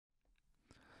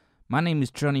My name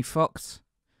is Johnny Fox,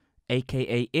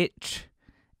 aka Itch,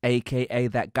 aka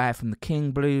that guy from the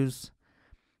King Blues,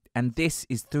 and this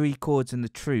is 3 Chords and the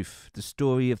Truth, the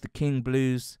story of the King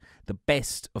Blues, the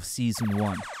best of season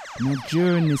 1. Now,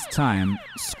 during this time,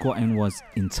 squatting was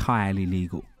entirely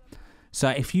legal. So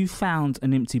if you found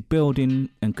an empty building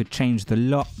and could change the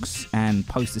locks and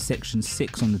post a section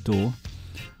 6 on the door,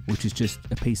 which is just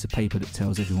a piece of paper that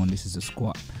tells everyone this is a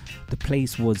squat, the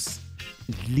place was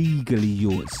legally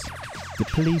yours. The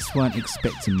police weren't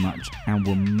expecting much and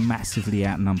were massively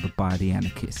outnumbered by the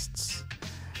anarchists.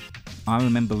 I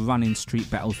remember running street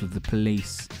battles with the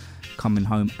police, coming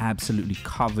home absolutely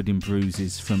covered in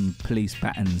bruises from police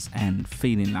batons and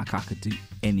feeling like I could do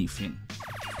anything.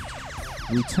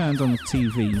 We turned on the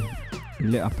TV,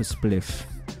 lit up a spliff,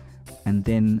 and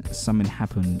then something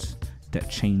happened that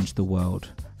changed the world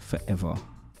forever.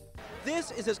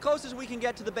 This is as close as we can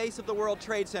get to the base of the World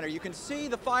Trade Center. You can see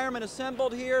the firemen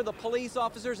assembled here, the police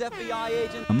officers, FBI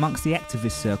agents. Amongst the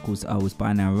activist circles I was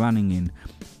by now running in,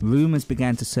 rumours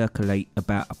began to circulate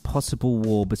about a possible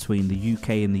war between the UK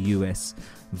and the US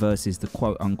versus the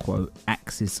quote-unquote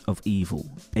axis of evil,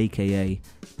 aka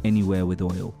anywhere with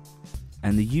oil.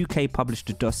 And the UK published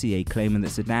a dossier claiming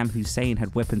that Saddam Hussein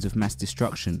had weapons of mass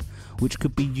destruction, which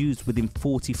could be used within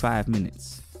 45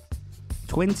 minutes.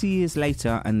 20 years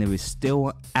later, and there is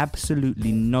still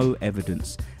absolutely no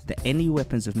evidence that any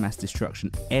weapons of mass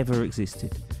destruction ever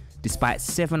existed, despite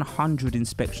 700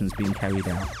 inspections being carried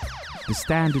out. The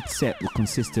standard set will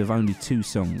consist of only 2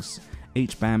 songs,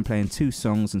 each band playing 2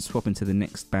 songs and swapping to the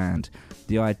next band,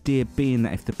 the idea being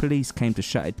that if the police came to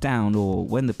shut it down, or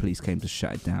when the police came to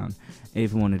shut it down,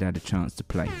 everyone had a chance to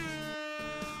play.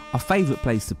 Our favourite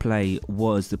place to play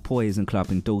was the Poison Club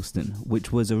in Dalston,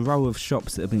 which was a row of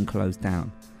shops that had been closed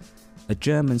down. A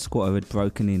German squatter had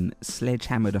broken in,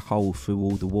 sledgehammered a hole through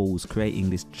all the walls, creating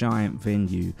this giant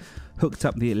venue, hooked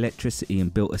up the electricity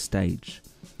and built a stage.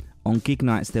 On gig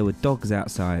nights there were dogs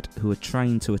outside who were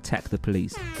trained to attack the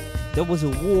police. There was a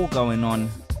war going on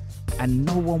and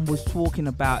no one was talking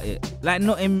about it. Like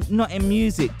not in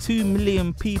music. 2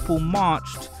 million people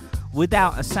marched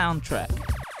without a soundtrack.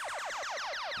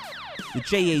 The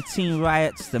J18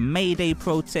 riots, the May Day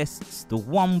protests, the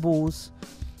Wombles.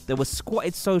 There were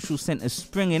squatted social centres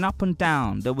springing up and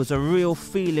down. There was a real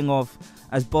feeling of,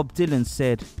 as Bob Dylan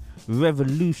said,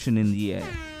 revolution in the air.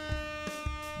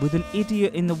 With an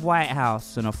idiot in the White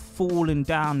House and a fool in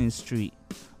Downing Street,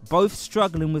 both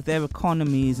struggling with their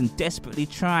economies and desperately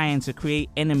trying to create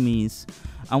enemies,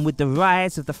 and with the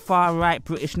rise of the far-right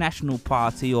British National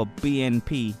Party, or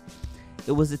BNP,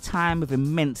 it was a time of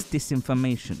immense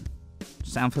disinformation.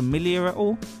 Sound familiar at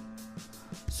all?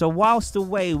 So whilst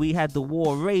away we had the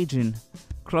war raging,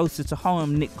 closer to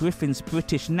home Nick Griffin's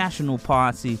British National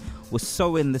Party was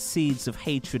sowing the seeds of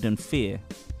hatred and fear.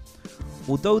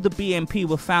 Although the BNP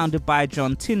were founded by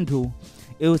John Tyndall,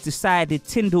 it was decided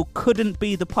Tyndall couldn't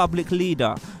be the public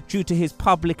leader due to his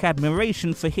public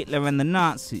admiration for Hitler and the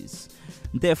Nazis.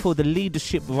 Therefore, the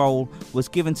leadership role was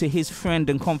given to his friend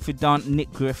and confidant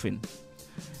Nick Griffin.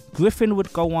 Griffin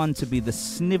would go on to be the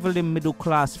snivelling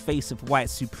middle-class face of white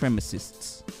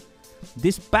supremacists.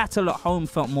 This battle at home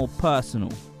felt more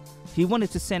personal. He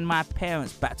wanted to send my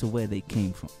parents back to where they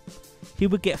came from. He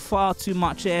would get far too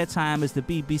much airtime as the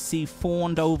BBC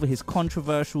fawned over his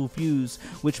controversial views,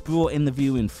 which brought in the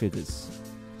viewing figures.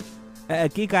 At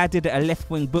a gig I did at a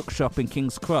left-wing bookshop in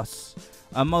King's Cross,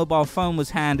 a mobile phone was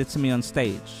handed to me on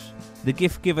stage. The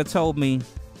gift giver told me,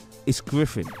 "It's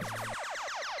Griffin."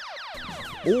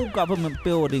 All government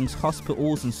buildings,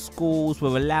 hospitals and schools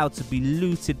were allowed to be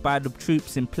looted by the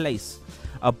troops in place.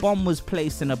 A bomb was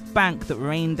placed in a bank that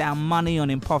rained down money on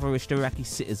impoverished Iraqi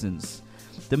citizens.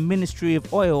 The Ministry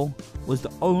of Oil was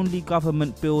the only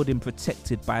government building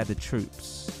protected by the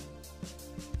troops.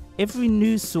 Every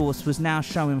news source was now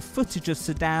showing footage of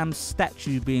Saddam's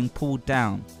statue being pulled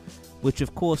down, which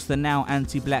of course the now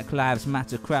anti-Black Lives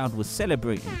Matter crowd was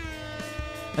celebrating.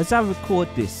 As I record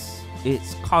this,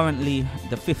 it's currently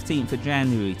the 15th of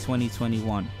January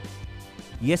 2021.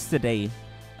 Yesterday,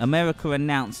 America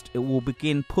announced it will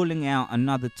begin pulling out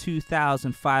another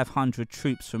 2,500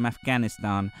 troops from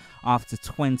Afghanistan after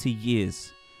 20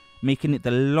 years, making it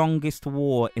the longest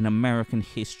war in American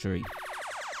history.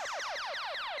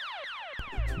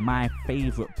 My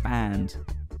favourite band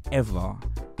ever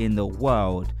in the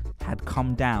world had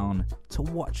come down to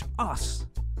watch us.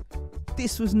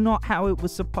 This was not how it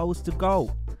was supposed to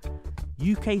go.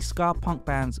 UK ska punk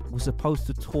bands were supposed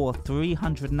to tour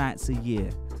 300 nights a year,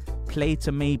 play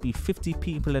to maybe 50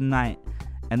 people a night,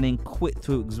 and then quit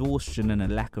through exhaustion and a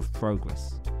lack of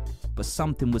progress. But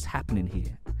something was happening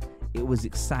here. It was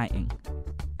exciting.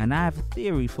 and I have a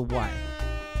theory for why.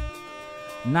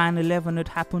 9/11 had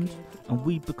happened, and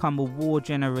we'd become a war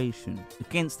generation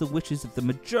against the wishes of the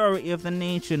majority of the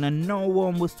nation, and no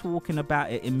one was talking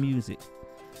about it in music.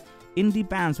 Indie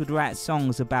bands would write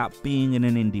songs about being in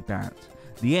an indie band.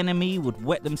 The enemy would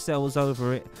wet themselves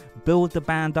over it, build the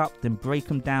band up, then break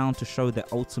them down to show their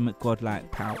ultimate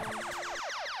godlike power.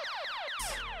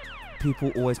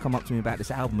 People always come up to me about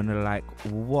this album and they're like,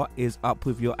 what is up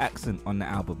with your accent on the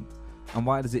album? And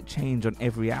why does it change on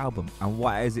every album? And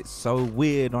why is it so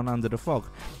weird on Under the Fog?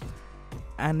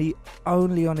 And the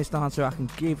only honest answer I can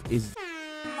give is...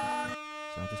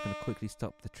 So I'm just going to quickly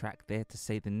stop the track there to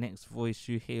say the next voice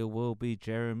you hear will be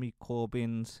Jeremy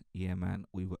Corbyn's. Yeah, man,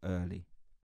 we were early.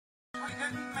 We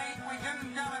didn't meet, we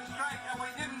didn't demonstrate, and we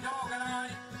didn't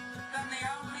organise. Then the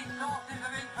only sources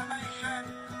of information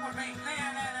would be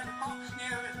CNN and Fox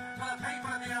News for the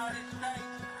people of the United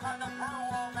States and the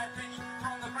pro-war message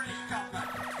from the British government.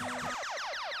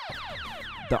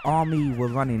 The army were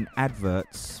running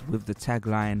adverts with the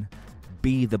tagline,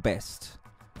 "Be the best."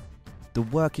 The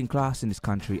working class in this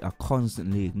country are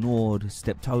constantly ignored,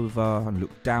 stepped over and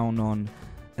looked down on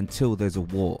until there's a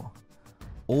war.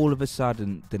 All of a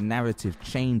sudden, the narrative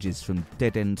changes from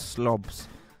dead-end slobs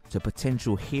to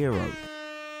potential hero.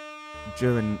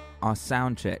 During our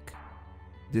sound check,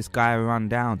 this guy run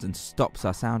down and stops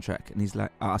our soundtrack, and he's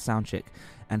like, our sound check,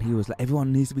 and he was like,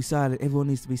 everyone needs to be silent, everyone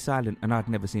needs to be silent. And I'd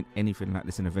never seen anything like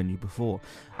this in a venue before.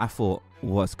 I thought,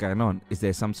 what's going on? Is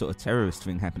there some sort of terrorist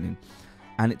thing happening?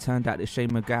 And it turned out that Shane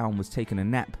MacGowan was taking a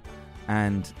nap,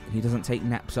 and he doesn't take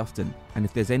naps often. And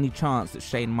if there's any chance that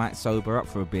Shane might sober up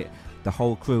for a bit, the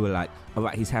whole crew are like, all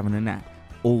right, he's having a nap.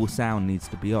 All sound needs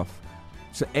to be off.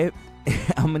 So, I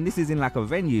mean, this is in like a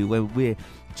venue where we're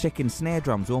checking snare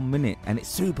drums 1 minute and it's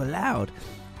super loud.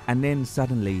 And then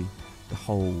suddenly the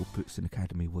whole Brixton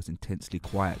Academy was intensely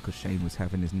quiet because Shane was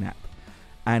having his nap.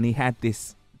 And he had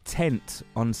this tent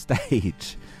on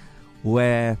stage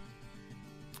where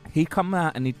he'd come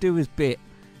out and he'd do his bit,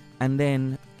 and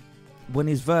then when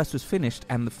his verse was finished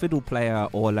and the fiddle player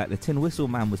or like the tin whistle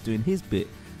man was doing his bit,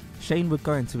 Shane would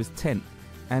go into his tent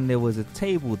and there was a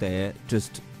table there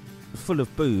just full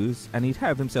of booze, and he'd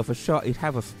have himself a shot, he'd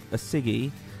have a ciggy,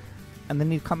 and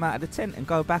then he'd come out of the tent and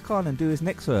go back on and do his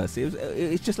next verse.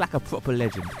 It's just like a proper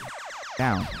legend.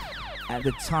 Now, at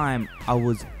the time, I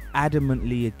was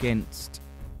adamantly against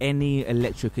any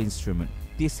electric instrument.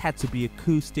 This had to be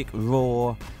acoustic,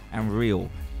 raw and real.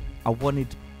 I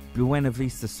wanted Buena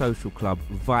Vista Social Club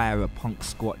via a punk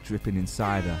squat dripping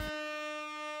insider.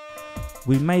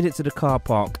 We made it to the car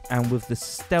park, and with the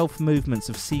stealth movements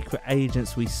of secret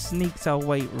agents, we sneaked our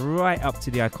way right up to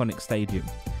the iconic stadium.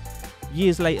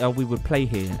 Years later, we would play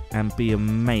here and be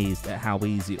amazed at how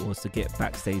easy it was to get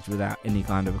backstage without any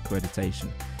kind of accreditation.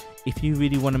 If you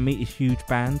really want to meet a huge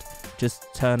band,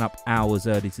 just turn up hours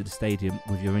early to the stadium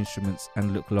with your instruments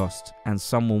and look lost, and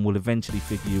someone will eventually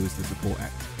figure you as the support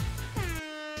act.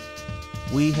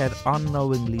 We had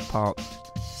unknowingly parked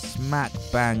smack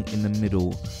bang in the middle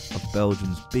of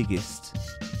Belgium's biggest,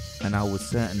 and I would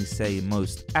certainly say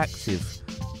most active,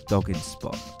 dogging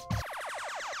spot.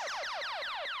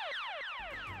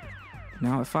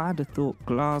 Now, if I had thought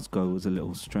Glasgow was a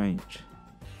little strange,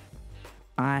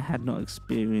 I had not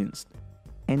experienced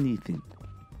anything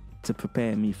to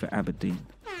prepare me for Aberdeen.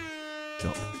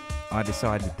 So I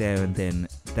decided there and then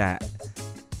that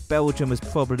Belgium was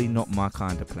probably not my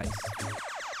kind of place.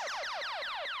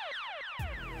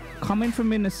 Coming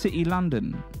from inner city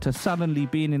London to suddenly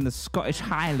being in the Scottish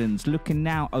Highlands, looking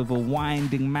out over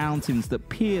winding mountains that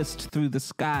pierced through the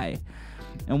sky,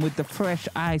 and with the fresh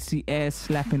icy air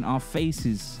slapping our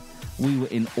faces, we were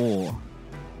in awe.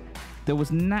 There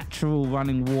was natural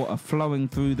running water flowing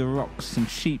through the rocks and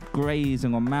sheep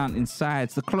grazing on mountain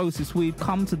sides. The closest we'd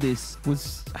come to this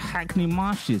was Hackney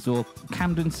Marshes or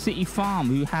Camden City Farm,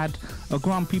 who had a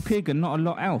grumpy pig and not a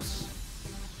lot else.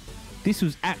 This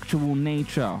was actual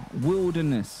nature,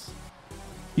 wilderness.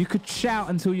 You could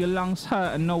shout until your lungs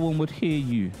hurt and no one would hear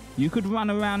you. You could run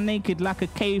around naked like a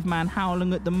caveman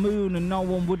howling at the moon and no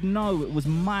one would know. It was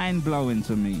mind-blowing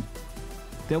to me.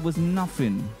 There was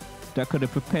nothing that could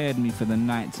have prepared me for the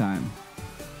nighttime.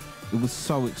 It was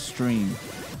so extreme.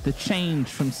 The change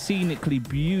from scenically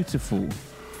beautiful,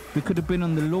 we could have been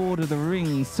on the Lord of the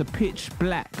Rings, to pitch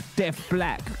black, deaf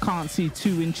black, can't see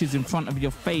 2 inches in front of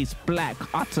your face, black,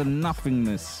 utter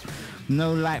nothingness,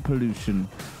 no light pollution,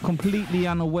 completely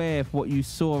unaware of what you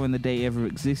saw in the day ever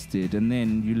existed, and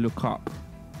then you look up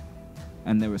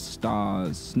and there are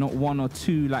stars, not 1 or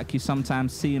 2 like you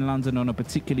sometimes see in London on a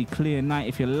particularly clear night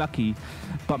if you're lucky,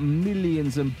 but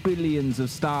millions and billions of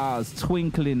stars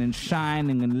twinkling and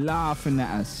shining and laughing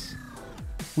at us.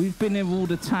 We've been here all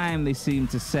the time, they seem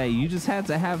to say. You just had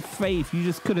to have faith. You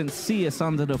just couldn't see us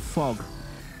under the fog.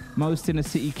 Most inner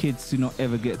city kids do not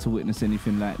ever get to witness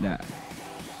anything like that.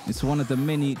 It's one of the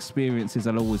many experiences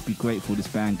I'll always be grateful this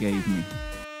band gave me.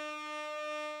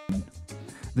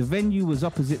 The venue was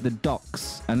opposite the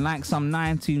docks, and like some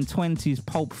 1920s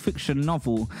pulp fiction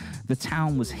novel, the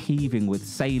town was heaving with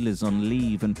sailors on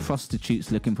leave and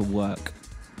prostitutes looking for work.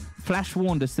 Flash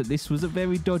warned us that this was a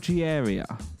very dodgy area,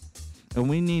 and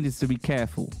we needed to be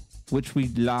careful, which we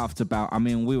laughed about. I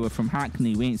mean, we were from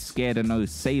Hackney, we ain't scared of no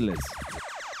sailors.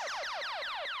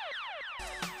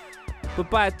 But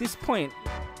by this point,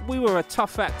 we were a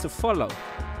tough act to follow.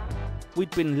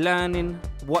 We'd been learning,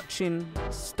 watching,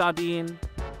 studying,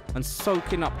 and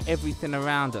soaking up everything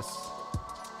around us.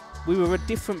 We were a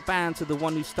different band to the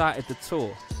one who started the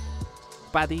tour.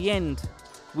 By the end,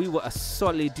 we were a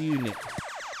solid unit.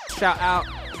 Shout out,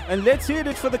 and let's hear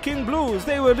it for the King Blues.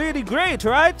 They were really great,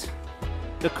 right?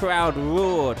 The crowd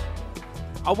roared.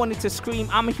 I wanted to scream,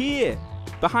 I'm here,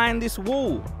 behind this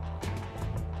wall.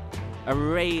 A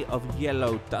ray of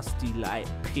yellow, dusty light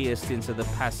pierced into the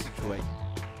passageway,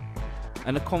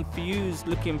 and a confused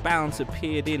looking bouncer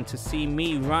peered in to see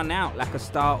me run out like a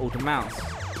startled mouse.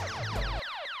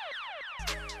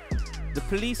 The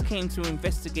police came to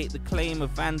investigate the claim of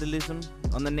vandalism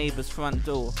on the neighbour's front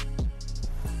door.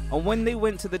 And when they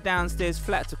went to the downstairs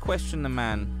flat to question the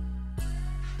man,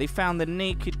 they found the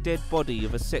naked dead body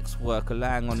of a sex worker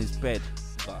lying on his bed.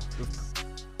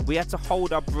 We had to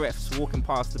hold our breaths walking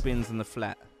past the bins in the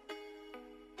flat.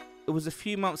 It was a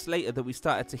few months later that we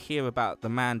started to hear about the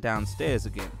man downstairs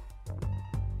again.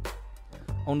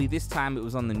 Only this time it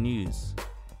was on the news.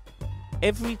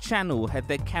 Every channel had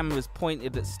their cameras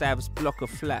pointed at Stav's block of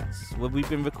flats where we'd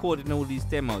been recording all these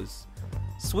demos,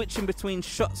 switching between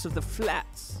shots of the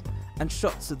flats and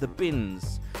shots of the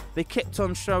bins. They kept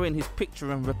on showing his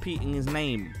picture and repeating his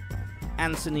name,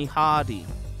 Anthony Hardy,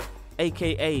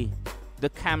 aka the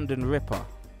Camden Ripper.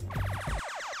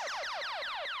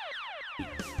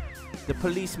 The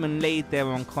policeman laid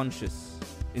there unconscious,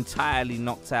 entirely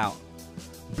knocked out,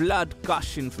 blood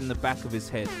gushing from the back of his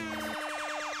head.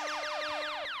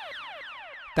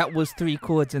 That was 3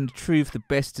 Chords and the Truth, the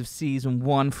best of season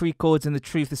 1. 3 Chords and the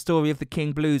Truth, the story of the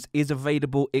King Blues, is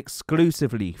available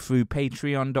exclusively through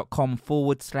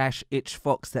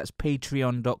patreon.com/itchfox. That's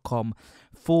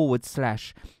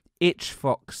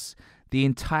patreon.com/itchfox. The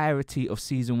entirety of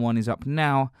season 1 is up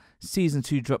now. Season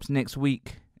 2 drops next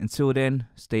week. Until then,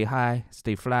 stay high,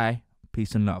 stay fly,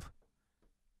 peace and love.